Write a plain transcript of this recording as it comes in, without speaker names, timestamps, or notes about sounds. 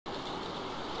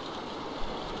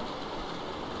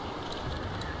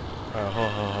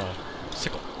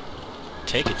Sickle.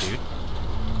 Take it, dude.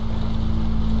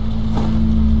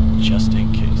 Just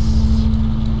in case.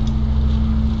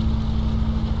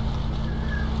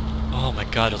 Oh my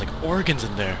god, there's like organs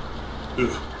in there. Ugh,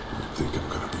 I think I'm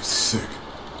gonna be sick.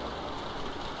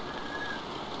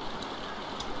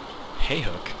 Hey,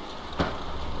 Hook.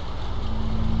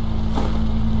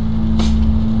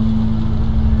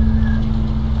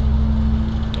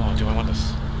 Oh, do I want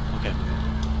this? Okay.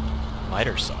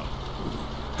 Miter saw.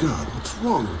 God, what's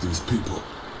wrong with these people?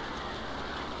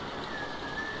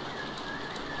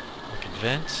 We can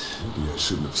vent. Maybe I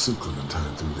shouldn't have sent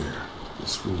Clementine through there.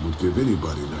 This room would give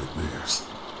anybody nightmares.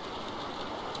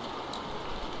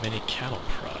 Mini cattle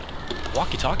prod.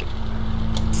 Walkie-talkie.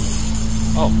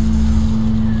 Oh.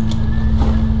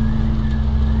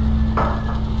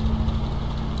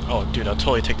 Oh, dude, I'll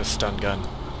totally take the stun gun.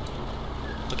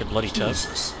 Look at Bloody Tub.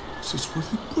 Jesus, this is where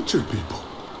they butcher people.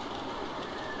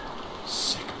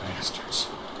 Sick bastards.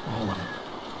 All of them.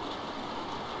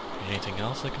 Anything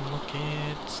else I can look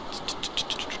at?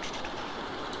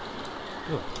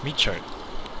 Ooh, meat chart.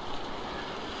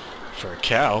 For a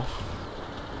cow.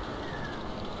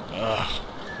 Ugh.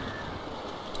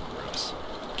 Gross.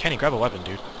 Kenny, grab a weapon,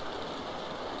 dude.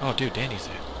 Oh, dude, Danny's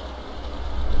there.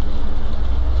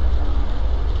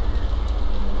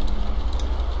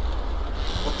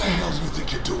 What the hell do you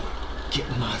think you're doing?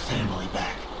 Getting my family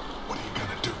back. What are you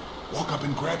gonna do? Walk up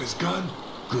and grab his gun?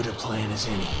 Good a plan as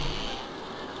any.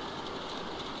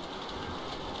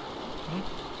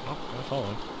 Oh, I follow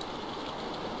him.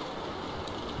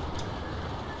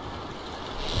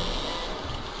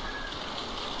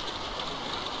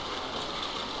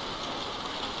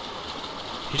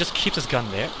 He just keeps his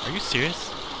gun there? Are you serious?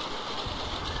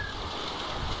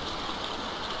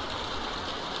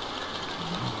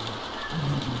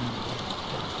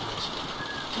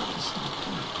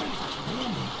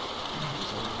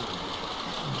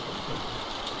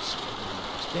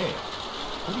 Dad,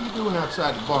 what are you doing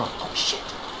outside the barn? Oh, shit.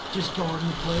 Just guarding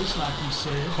the place like you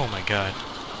said. Oh my god.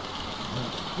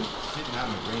 Sitting out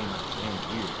in the rain like a damn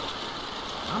weird.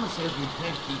 Mama says we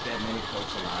can't keep that many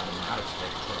folks alive and not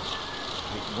expect trouble.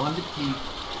 Pick one to keep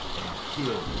and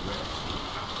kill the rest.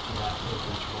 Yeah, I pick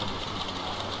which one to keep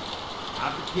alive.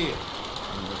 Not to kill.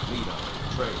 I'm the lead on the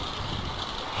trade.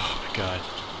 Oh my god.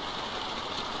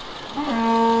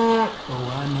 Oh,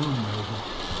 I know, Noble.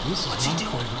 This is my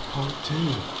favorite part,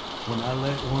 too. When I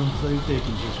let one think they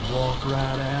can just walk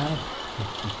right out.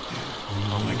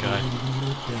 Oh my god.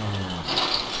 Look down.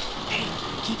 Hey,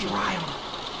 keep your eye on him.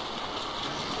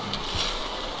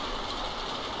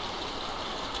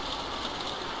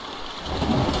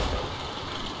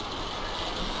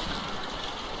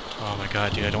 Oh my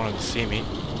god, dude, I don't want him to see me.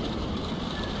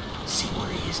 See where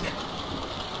he is now.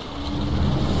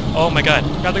 Oh my god,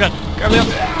 grab the gun! Grab the gun!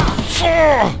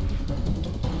 Oh!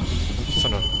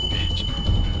 Son of a bitch.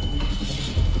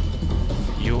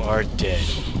 You are dead.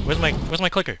 Where's my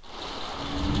clicker?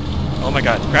 Oh my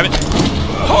god, grab it!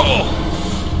 Oh!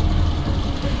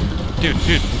 Dude,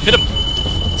 hit him!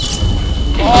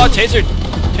 Oh, taser!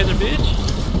 Taser, bitch!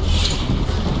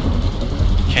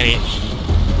 Kenny.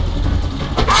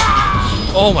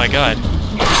 Oh my god.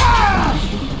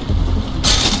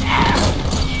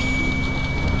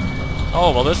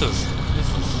 Oh, well this is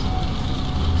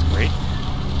great.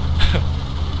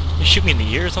 You shoot me in the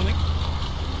ear or something?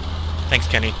 Thanks,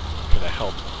 Kenny, for the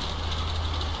help.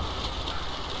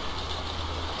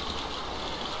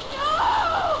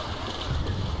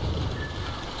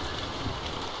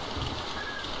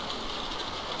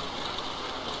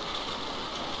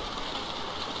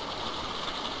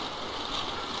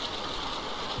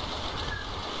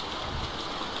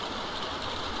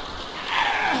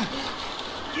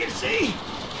 You see?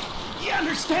 You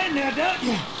understand now, don't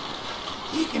you?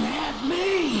 You can have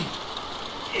me.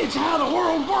 It's how the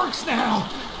world works now.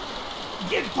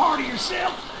 Get part of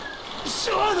yourself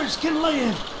so others can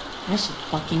live. I should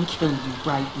fucking kill you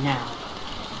right now.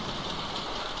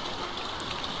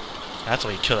 That's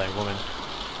why you kill that woman.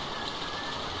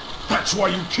 That's why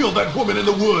you killed that woman in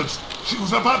the woods. She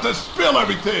was about to spill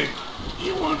everything.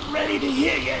 You weren't ready to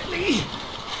hear yet, Lee.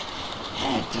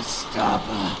 Had to stop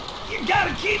her. You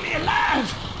gotta keep me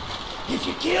alive. If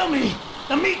you kill me,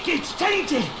 the meat gets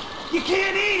tainted. You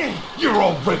can't eat it. You're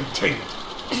already tainted.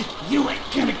 You ain't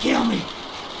gonna kill me.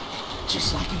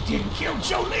 Just like you didn't kill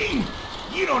Jolene.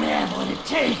 You don't have what it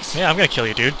takes. Yeah, I'm gonna kill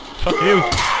you, dude. Fuck you.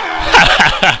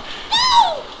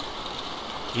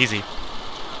 Easy.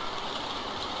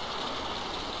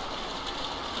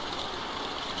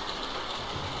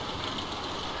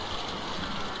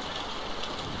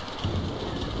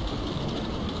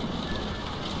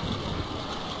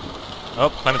 Oh,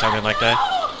 Clementine didn't like that.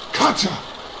 Katjaa!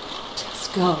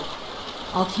 Just go.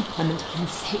 I'll keep Clementine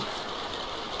safe.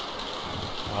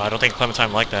 I don't think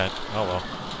Clementine liked that. Oh well.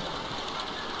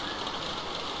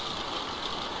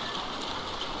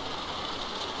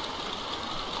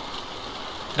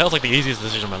 That was like the easiest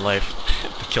decision of my life,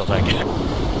 to kill that guy.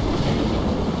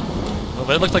 Well,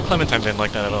 but it looks like Clementine didn't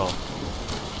like that at all.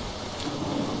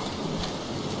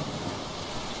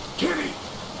 Kenny!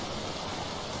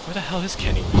 Where the hell is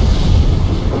Kenny?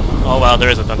 Oh wow, there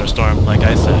is a thunderstorm, like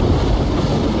I said.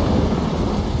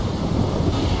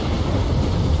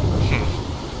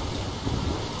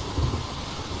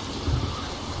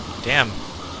 Damn.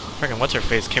 Frickin'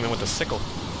 what's-her-face came in with a sickle.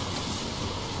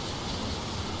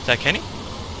 Is that Kenny?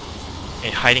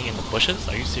 And hiding in the bushes?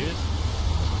 Are you serious?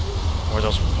 Or are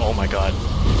those... Oh my god.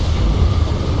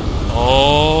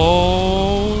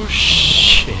 Oh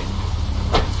shit.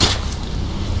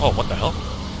 Oh, what the hell?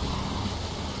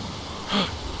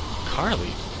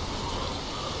 Carly.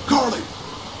 Carly!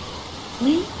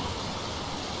 Lee?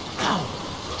 Ow!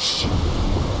 Shit!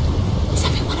 Is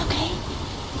everyone okay?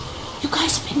 You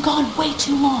guys have been gone way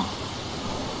too long.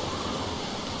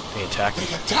 They attacked They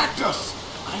me. attacked us!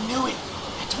 I knew it.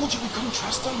 I told you we couldn't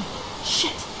trust them.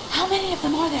 Shit! How many of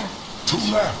them are there? 2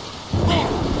 left. Where?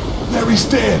 Larry's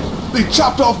dead! They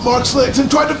chopped off Mark's legs and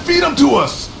tried to feed him to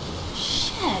us!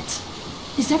 Shit!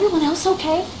 Is everyone else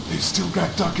okay? They've still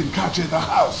got Duck and Katjaa in the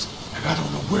house, and I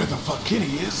don't know where the fuck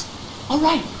Kenny is.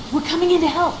 Alright, we're coming in to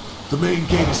help. The main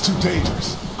gate is too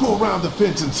dangerous. Go around the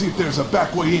fence and see if there's a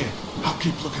back way in. I'll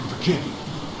keep looking for Kenny.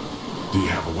 Do you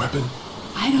have a weapon?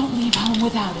 I don't leave home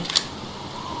without it.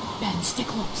 Ben, stick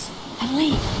close. And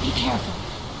Lee, be careful.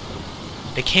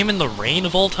 They came in the rain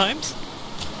of all times?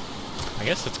 I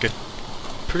guess that's good.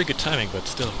 Pretty good timing, but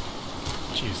still.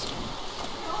 Jeez.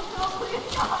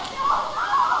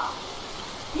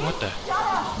 What the?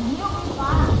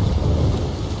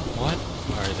 What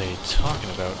are they talking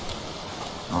about?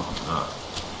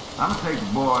 I'm gonna take the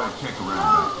boy and check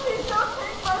around. Please don't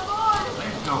take my boy!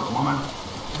 Let's go, woman.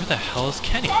 Where the hell is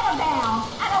Kenny? Settle down.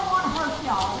 I don't want to hurt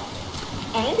y'all.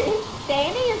 Andy?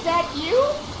 Danny, is that you?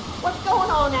 What's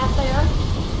going on out there?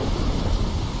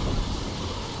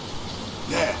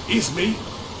 Yeah, it's me.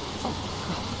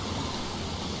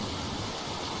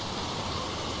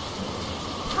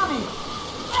 Come in.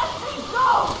 Let me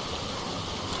go!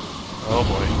 Oh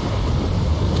boy.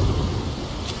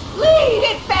 Lead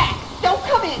it back! Don't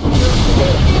come in! Lead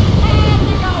it and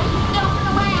you go jumping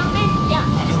around, didn't ya?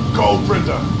 Let him go,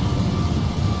 Brenda.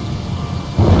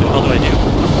 What the hell do I do?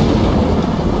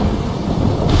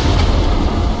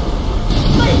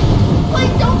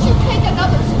 Please don't you take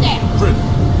another step! Brenda,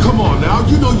 come on now.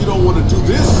 You know you don't want to do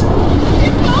this.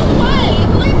 There's no way!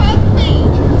 Leave us be!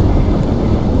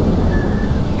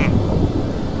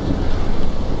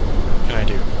 What can I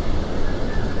do?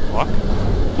 Walk?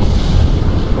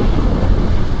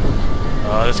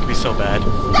 Oh, this could be so bad.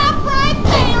 Stop right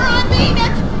there! I mean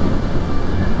it!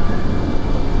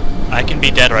 I can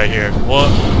be dead right here. What?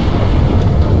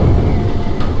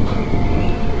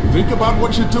 Think about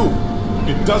what you do.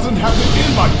 It doesn't have to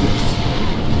end like this.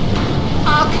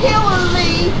 I'll kill her,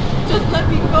 Lee! Just let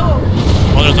me go!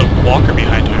 Oh, there's a walker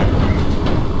behind her.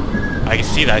 I can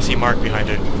see that. I see Mark behind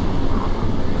her.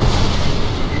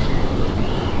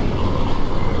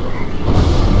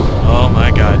 Oh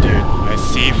my god, dude. I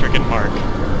see freaking Mark.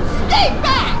 Stay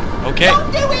back! Okay.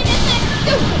 Don't do anything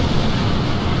stupid!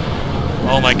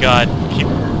 Oh my god. Keep...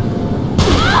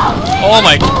 Oh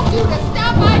my... I told you to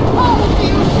stop! I told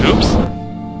you! Oops.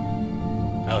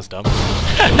 That was dumb.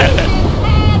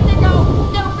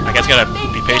 I guess gotta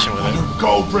be patient with Let it. him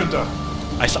go, Brenda.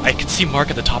 I could see Mark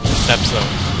at the top of the steps though.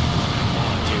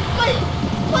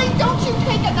 Please don't you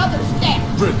take another step!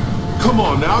 Brenda, come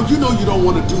on now. You know you don't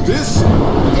want to do this.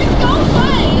 Just go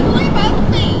away and leave us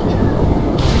be!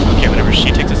 Okay, whenever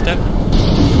she takes a step.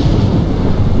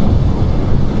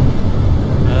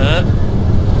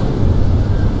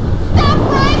 Stop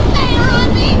right there! I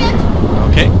mean it!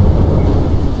 Okay.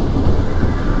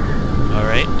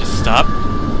 Alright, just stop.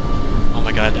 Oh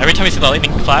my god. Every time I see the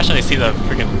lightning flash and I see the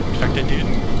freaking infected dude.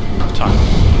 Talk.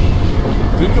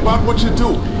 Think about what you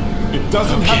do. It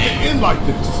doesn't have to end like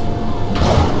this.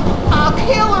 I'll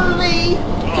kill her, Lee!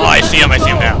 Oh, I see him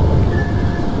now.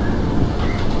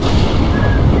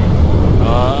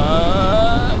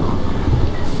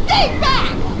 Stay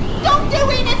back! Don't do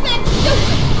anything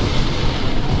stupid!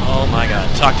 Oh my god.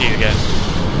 Talk to you again.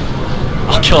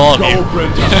 I'll kill all of Go, you.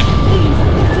 Brenda.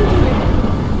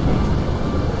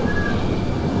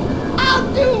 I'll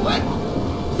do it!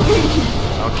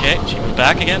 Okay, she moved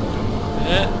back again.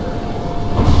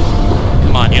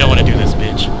 Come on, you don't want to do this,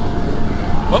 bitch.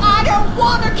 Whoop. I don't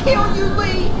kill you,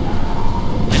 Lee!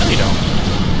 I know you don't.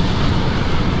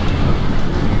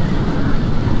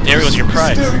 Derry was your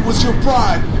pride. Derry was your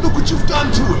pride. Look what you've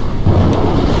done to it.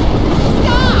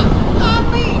 Stop! I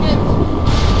mean it!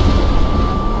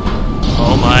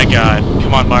 Oh my god.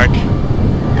 Come on, Mark.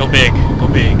 Go big. Go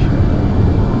big.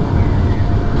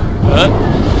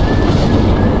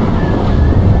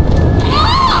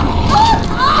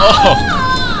 Oh!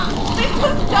 They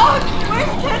took Doug!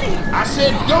 Where's Kenny? I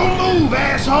said, don't move,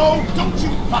 asshole! Don't you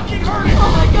fucking hurt him!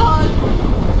 Oh my god!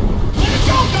 Let it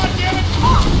go, goddammit!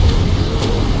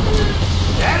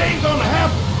 That ain't gonna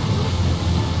happen!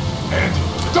 Andy,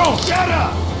 don't! Shut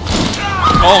up!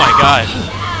 Oh my god.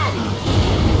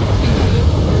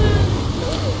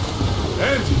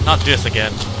 Andy, Not this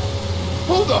again.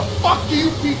 Who the fuck do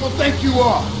you people think you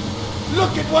are?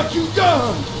 Look at what you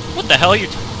done! What the hell are you...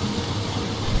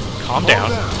 Calm down.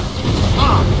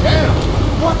 Damn!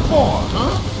 What for,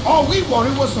 huh? All we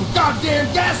wanted was some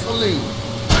goddamn gasoline!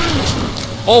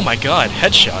 Oh my god.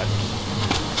 Headshot.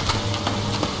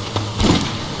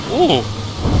 Ooh.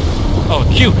 Oh,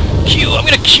 Q. Q! I'm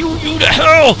gonna Q you to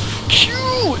hell! Q!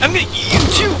 I'm gonna eat you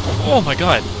too! Oh my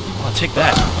god. I'll take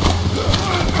that.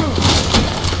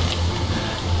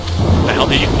 The hell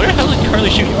did you... Where the hell did Carly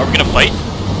shoot you? Are we gonna fight?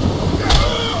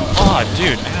 Oh,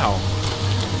 dude. Ow.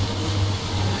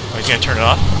 Oh, he's gonna turn it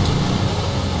off?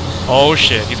 Oh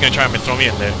shit. He's gonna try and throw me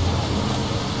in there.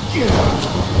 Get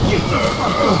the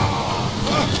fuck up!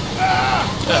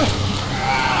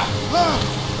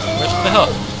 Where the hell?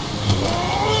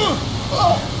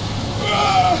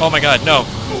 Oh my god, no.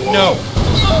 No.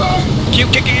 Q,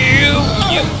 Q, Q,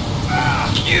 Q,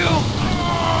 Q,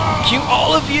 Q,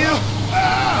 all of you.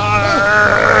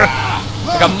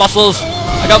 I got muscles.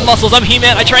 I got muscles. I'm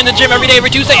He-Man. I train in the gym every day, every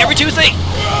Tuesday, every Tuesday.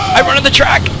 I run on the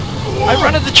track. I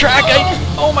run on the track.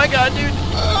 Oh my god, dude.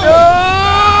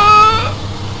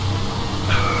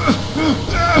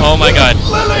 Oh my god.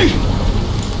 Lily!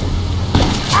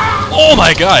 Oh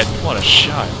my god. What a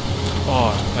shot.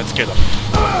 Oh, that scared the...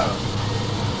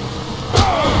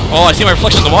 Oh, I see my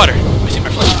reflection in the water. I see my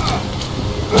reflection.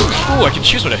 Oh, I can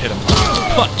choose when I hit him.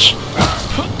 Punch.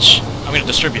 Punch. I'm gonna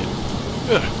distribute.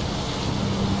 Ugh.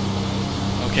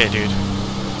 Okay, dude. I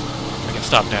can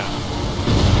stop now.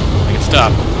 I can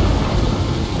stop.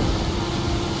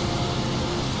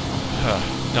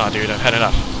 No, dude, I've had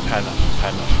enough. I've had enough. I've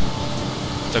had enough.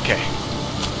 It's okay.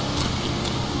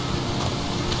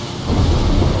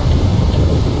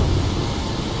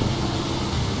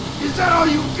 Is that all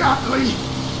you got, Lee?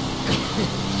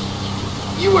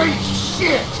 You ain't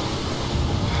shit!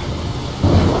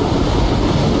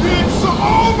 It's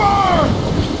over!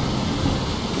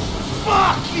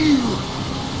 Fuck you!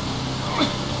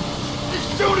 As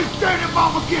soon as Daddy and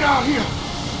Mama get out here,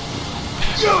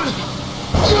 you're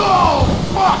all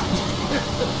fucked!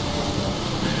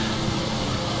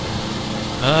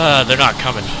 They're not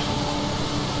coming.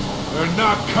 they're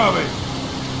not coming.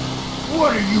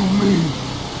 What do you mean?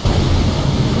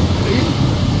 Lee?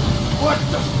 What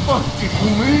the fuck did you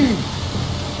mean?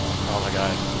 Oh my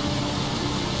god.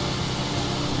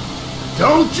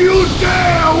 Don't you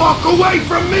dare walk away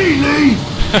from me, Lee!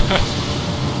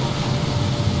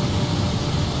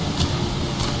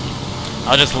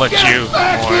 I'll just let Get you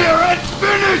back more. here and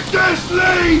finish this,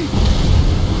 Lee!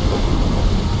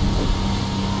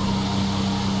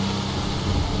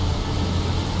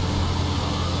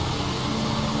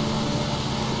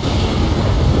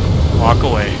 Walk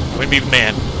away. Wouldn't be a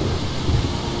man.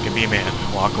 You can be a man.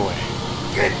 Walk away.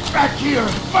 Get back here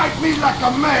and fight me like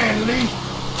a man, Lee!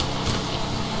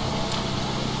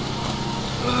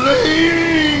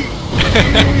 Lee!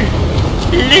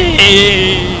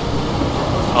 Lee!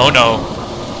 Oh no.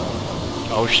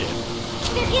 Oh shit.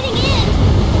 They're getting in!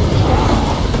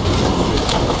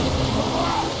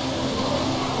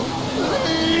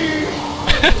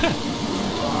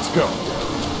 Let's go.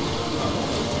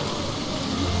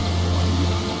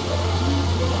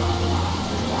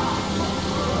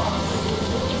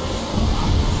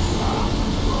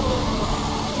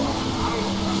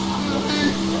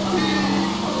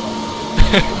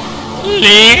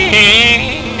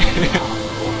 Lee!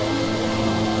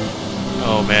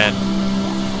 Oh man.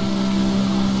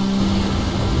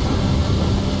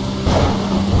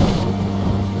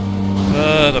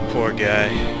 The poor guy.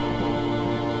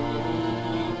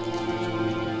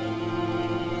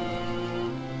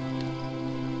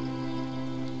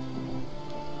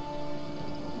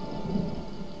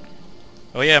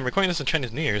 Oh yeah, I'm recording this on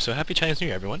Chinese New Year, so happy Chinese New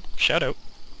Year, everyone. Shout out.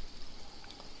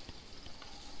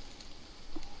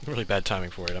 Really bad timing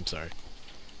for it, I'm sorry.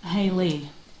 Hey, Lee.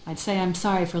 I'd say I'm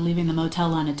sorry for leaving the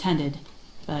motel unattended,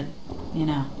 but, you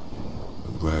know.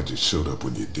 glad you showed up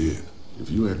when you did.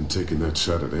 If you hadn't taken that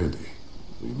shot at Andy,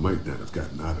 we might not have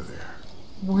gotten out of there.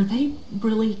 Were they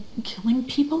really killing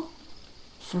people?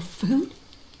 For food?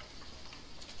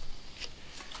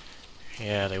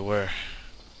 Yeah, they were.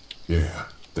 Yeah,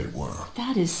 they were.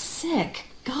 That is sick.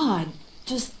 God,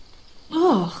 just...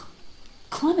 Ugh.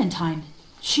 Clementine,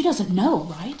 she doesn't know,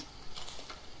 right?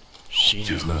 She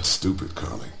She's knows. not stupid,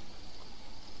 Carly.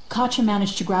 Katja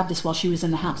managed to grab this while she was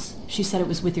in the house. She said it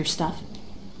was with your stuff.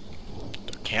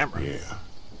 The camera. Yeah.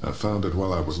 I found it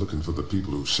while I was looking for the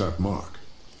people who shot Mark.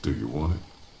 Do you want it?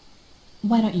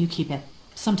 Why don't you keep it?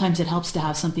 Sometimes it helps to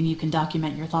have something you can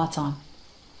document your thoughts on.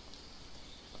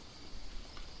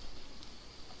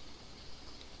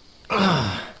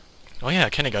 Oh yeah,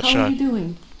 Kenny got How shot. are you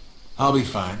doing? I'll be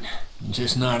fine.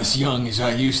 Just not as young as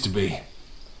I used to be.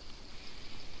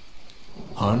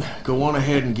 Hon, go on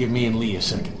ahead and give me and Lee a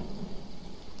second.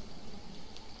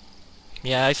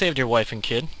 Yeah, I saved your wife and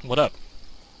kid. What up?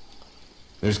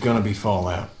 There's gonna be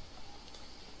fallout.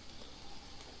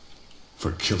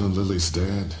 For killing Lily's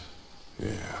dad?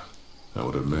 Yeah, I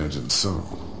would imagine so.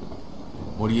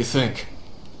 What do you think?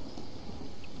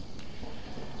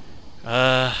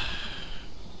 I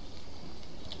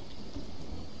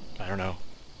don't know.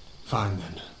 Fine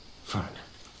then. Fine.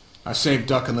 I saved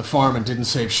Duck and the farm and didn't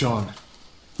save Sean.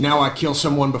 Now I kill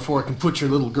someone before it can put your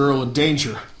little girl in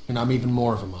danger, and I'm even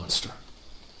more of a monster.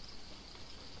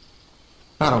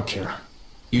 I don't care.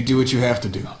 You do what you have to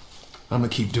do. I'm gonna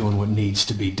keep doing what needs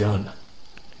to be done.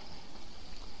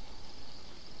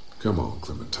 Come on,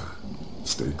 Clementine.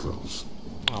 Stay close.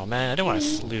 Oh man, I don't want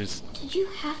to lose. Did you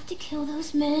have to kill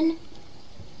those men?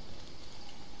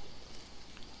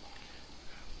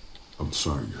 I'm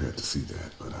sorry you had to see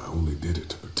that, but I only did it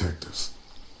to protect us.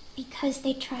 Because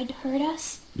they tried to hurt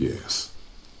us? Yes.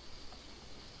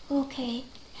 Okay.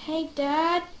 Hey,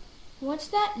 Dad. What's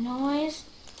that noise?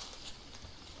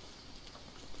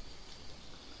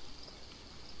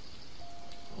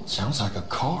 Sounds like a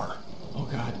car. Oh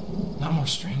god, not more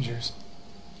strangers.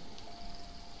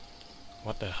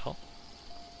 What the hell?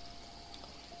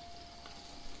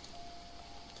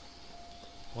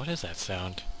 What is that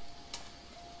sound?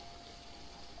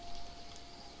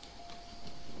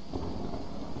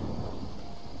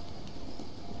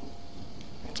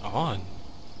 It's on.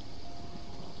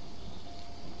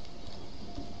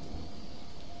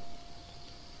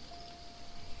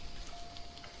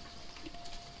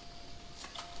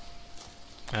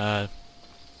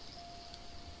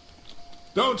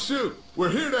 Don't shoot! We're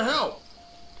here to help!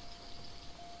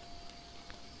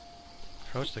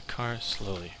 Approach the car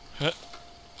slowly. Huh.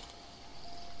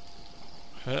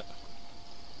 Huh.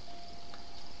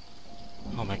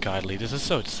 Oh my god, Lee, this is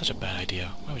such a bad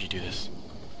idea. Why would you do this?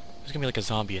 There's gonna be like a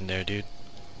zombie in there, dude.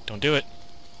 Don't do it.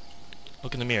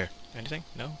 Look in the mirror. Anything?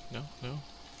 No? No? No?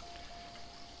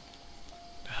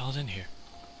 The hell's in here?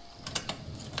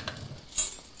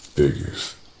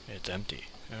 Figures. It's empty.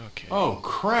 Okay. Oh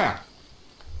crap!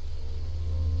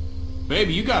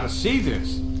 Baby, you gotta see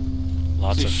this.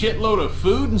 Lots It's a of... shitload of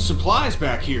food and supplies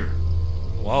back here.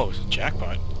 Whoa,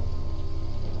 jackpot.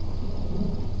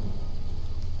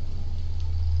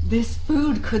 This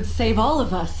food could save all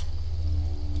of us.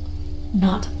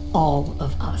 Not all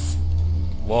of us.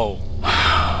 Whoa.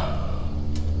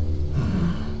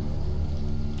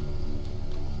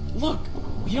 Look,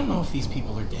 we don't know if these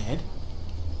people are dead.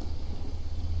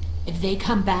 If they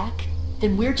come back,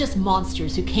 then we're just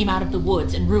monsters who came out of the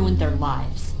woods and ruined their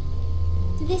lives.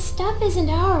 This stuff isn't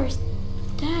ours.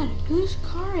 Dad, whose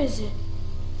car is it?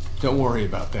 Don't worry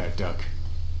about that, Duck.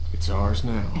 It's ours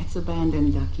now. It's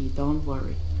abandoned, Ducky. Don't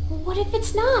worry. What if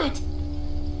it's not?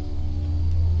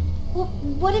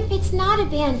 What if it's not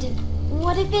abandoned?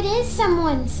 What if it is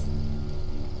someone's?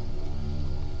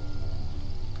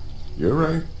 You're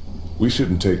right. We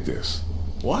shouldn't take this.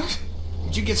 What?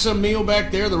 Did you get some meal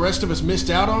back there the rest of us missed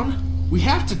out on? We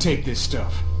have to take this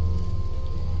stuff.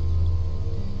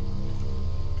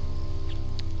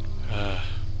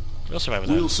 We'll survive with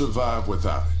We'll that. survive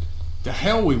without it. The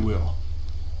hell we will.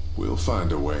 We'll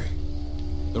find a way.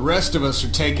 The rest of us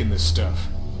are taking this stuff.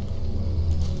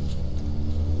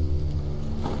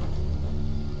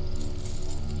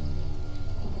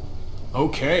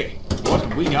 Okay, what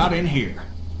have we got in here?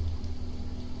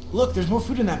 Look, there's more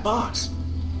food in that box.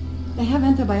 They have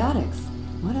antibiotics.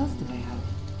 What else do they have?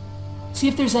 See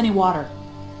if there's any water.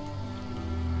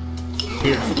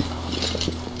 Here.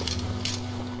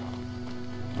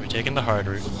 We're taking the hard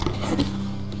route.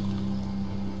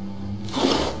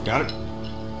 Got it?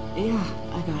 Yeah,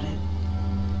 I got it.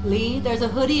 Lee, there's a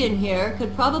hoodie in here.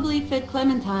 Could probably fit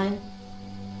Clementine.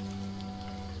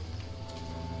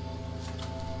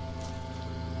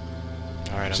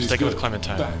 Alright, I'm She's sticking with good.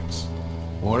 Clementine. Thanks.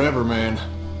 Whatever, man.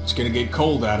 It's gonna get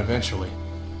cold out eventually.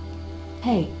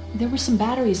 Hey, there were some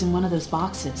batteries in one of those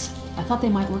boxes. I thought they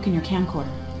might work in your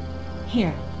camcorder.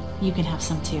 Here, you can have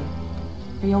some too.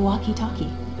 For your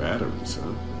walkie-talkie. Batteries,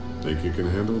 huh? Think you can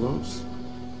handle those?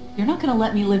 You're not gonna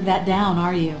let me live that down,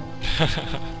 are you?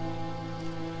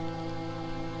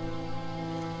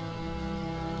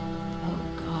 Oh,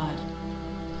 God.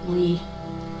 Lee,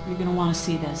 you're gonna want to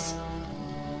see this.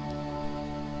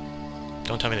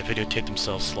 Don't tell me they videotaped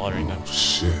themselves slaughtering them. Oh,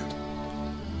 shit.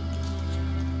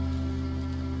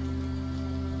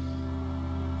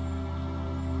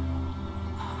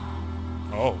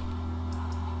 Oh.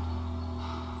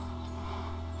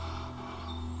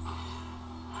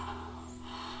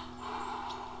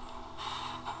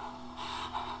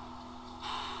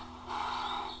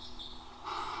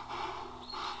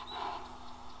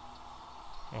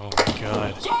 Oh my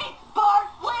god. Jake, Bart,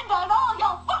 Linda, and all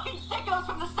y'all fucking sickos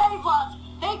from the Save Lots.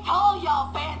 They call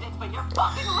y'all bandits, but you're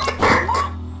fucking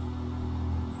regular.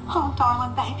 Oh,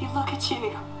 darling baby, look at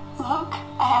you. Look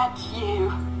at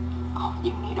you. Oh,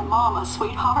 you need a mama,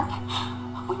 sweetheart.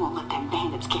 We won't let them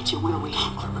bandits get you, will we?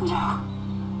 No.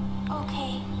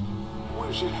 Okay,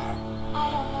 Where's your hat? I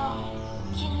don't know.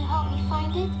 Can you help me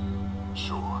find it?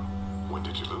 Sure. When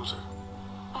did you lose it?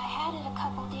 I had it a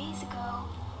couple days ago.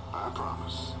 I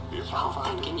promise. If I Y'all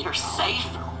find thinking it, you're I'll safe?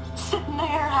 let you know. Sitting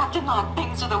there acting like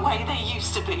things are the way they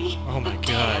used to be. Oh my The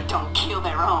dead God. don't kill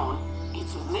their own.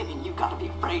 It's the living you gotta be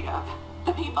afraid of.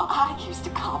 The people I used to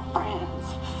call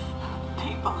friends.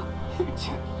 People who just...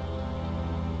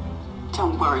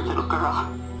 Don't worry, little girl.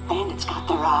 Bandits got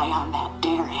their eye on that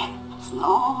dairy. As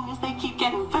long as they keep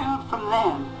getting food from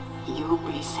them, you'll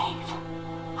be safe.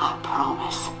 I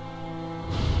promise.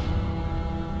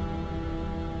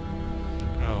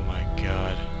 Oh my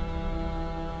god.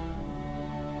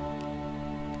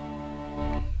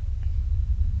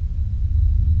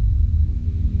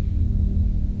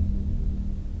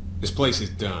 This place is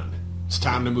done. It's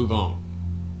time to move on.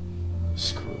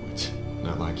 Screw it.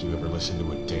 Not like you ever listen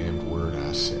to a damned word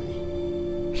I say.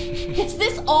 Is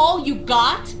this all you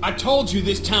got? I told you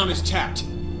this town is tapped.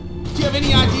 Do you have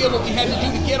any idea what we had to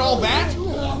do to get all that?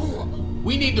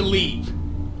 We need to leave.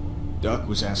 Duck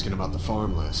was asking about the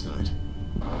farm last night.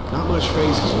 Not much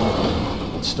phases in.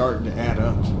 It's starting to add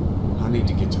up. I need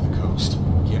to get to the coast.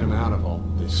 Get him out of all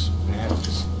this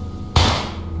madness.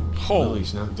 Holy.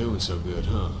 Lily's not doing so good,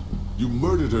 huh? You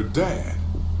murdered her dad.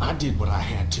 I did what I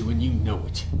had to, and you know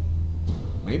it.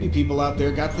 Maybe people out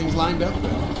there got things lined up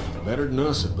better. Better than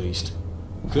us, at least.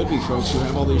 Could be folks who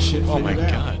have all this shit Oh figured my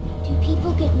out. god. Do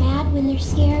people get mad when they're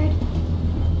scared?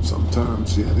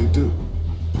 Sometimes, yeah, they do.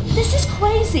 This is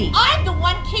crazy. I'm the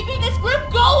one keeping this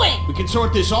group going! We can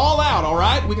sort this all out, all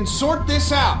right? We can sort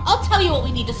this out. I'll tell you what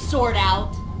we need to sort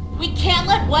out. We can't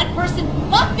let one person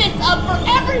fuck this up for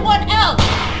everyone else!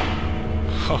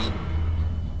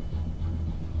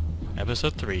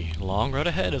 Episode 3. Long road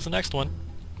ahead is the next one.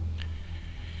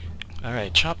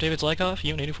 Alright, chop David's leg off.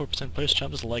 You and 84% players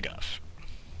chop his leg off.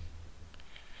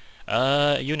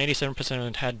 You and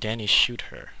 87% had Danny shoot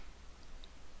her.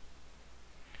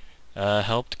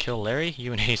 Helped kill Larry.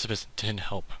 You and 87% didn't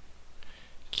help.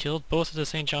 Killed both of the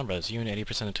St. John brothers. You and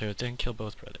 80% of two didn't kill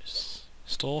both brothers.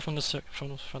 Stole from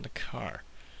the car.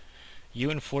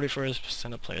 You and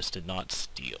 44% of players did not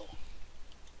steal.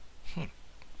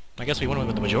 I guess we went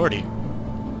with the majority.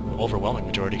 Overwhelming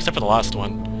majority, except for the last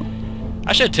one.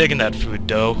 I should have taken that food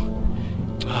dough.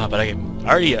 But I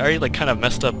already like kind of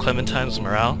messed up Clementine's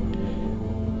morale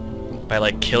by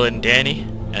like killing Danny.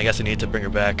 And I guess I need to bring her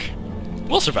back.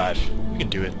 We'll survive. We can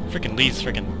do it. Freaking Lee's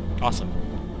freaking awesome.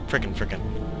 Freaking.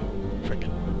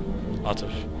 Lots of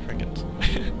freakins.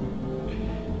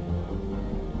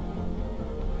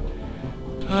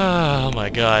 Oh my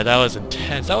god, that was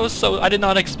intense. That was so... I did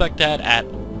not expect that at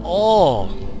all.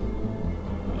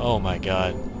 Oh my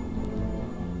god.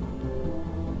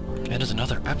 And there's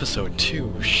another episode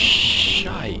too.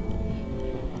 Shite.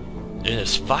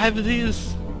 There's 5 of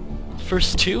these? The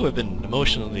first 2 have been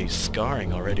emotionally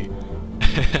scarring already.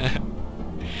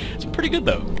 It's pretty good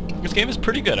though. This game is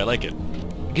pretty good, I like it.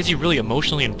 It gets you really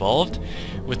emotionally involved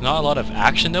with not a lot of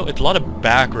action though. It's a lot of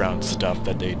background stuff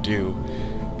that they do.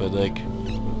 But like...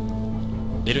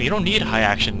 you don't need high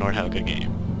action nor have a good game.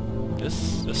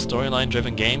 This storyline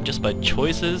driven game, just by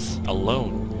choices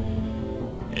alone,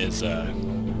 is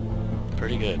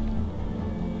pretty good.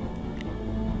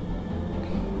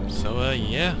 So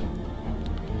yeah.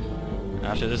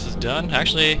 After this is done,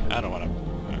 actually, I don't want to.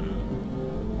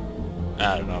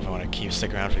 I don't know if I want to keep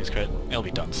sticking around for these credits. It'll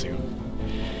be done soon.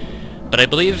 But I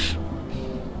think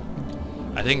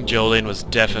Jolene was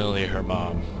definitely her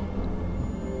mom.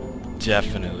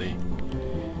 Definitely.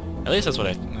 At least that's what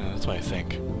I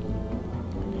think.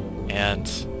 And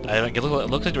it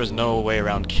looked like there was no way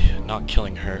around not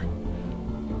killing her.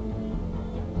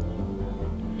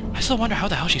 I still wonder how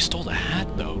the hell she stole the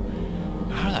hat, though.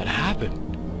 How did that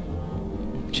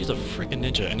happen? She's a freaking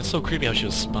ninja, and it's so creepy how she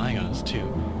was spying on us, too.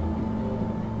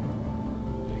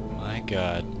 Like, my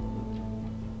god.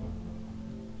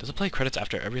 Does it play credits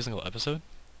after every single episode?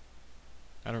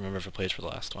 I don't remember if it plays for the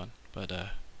last one, but,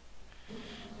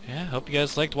 yeah, hope you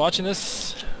guys liked watching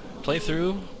this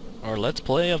playthrough, or Let's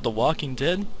Play of The Walking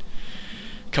Dead.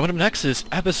 Coming up next is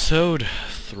Episode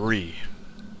 3.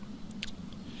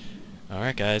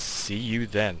 Alright guys, see you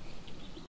then.